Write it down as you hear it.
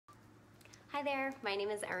Hi there, my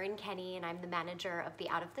name is Erin Kenny and I'm the manager of the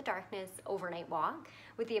Out of the Darkness Overnight Walk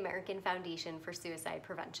with the American Foundation for Suicide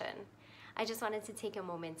Prevention. I just wanted to take a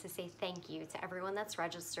moment to say thank you to everyone that's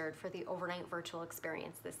registered for the overnight virtual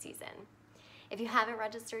experience this season. If you haven't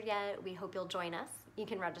registered yet, we hope you'll join us. You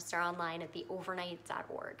can register online at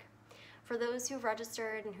theovernight.org. For those who've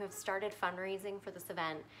registered and who have started fundraising for this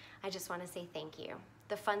event, I just want to say thank you.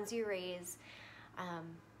 The funds you raise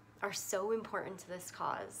are so important to this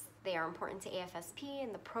cause. They are important to AFSP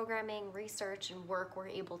and the programming, research, and work we're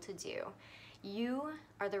able to do. You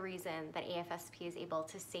are the reason that AFSP is able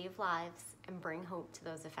to save lives and bring hope to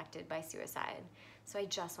those affected by suicide. So I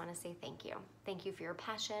just want to say thank you. Thank you for your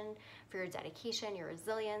passion, for your dedication, your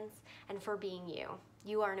resilience, and for being you.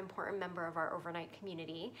 You are an important member of our overnight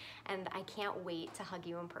community, and I can't wait to hug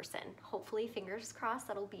you in person. Hopefully, fingers crossed,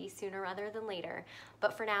 that'll be sooner rather than later.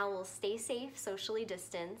 But for now, we'll stay safe, socially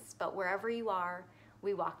distanced, but wherever you are,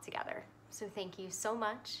 we walk together. So thank you so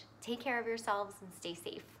much. Take care of yourselves and stay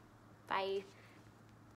safe. Bye.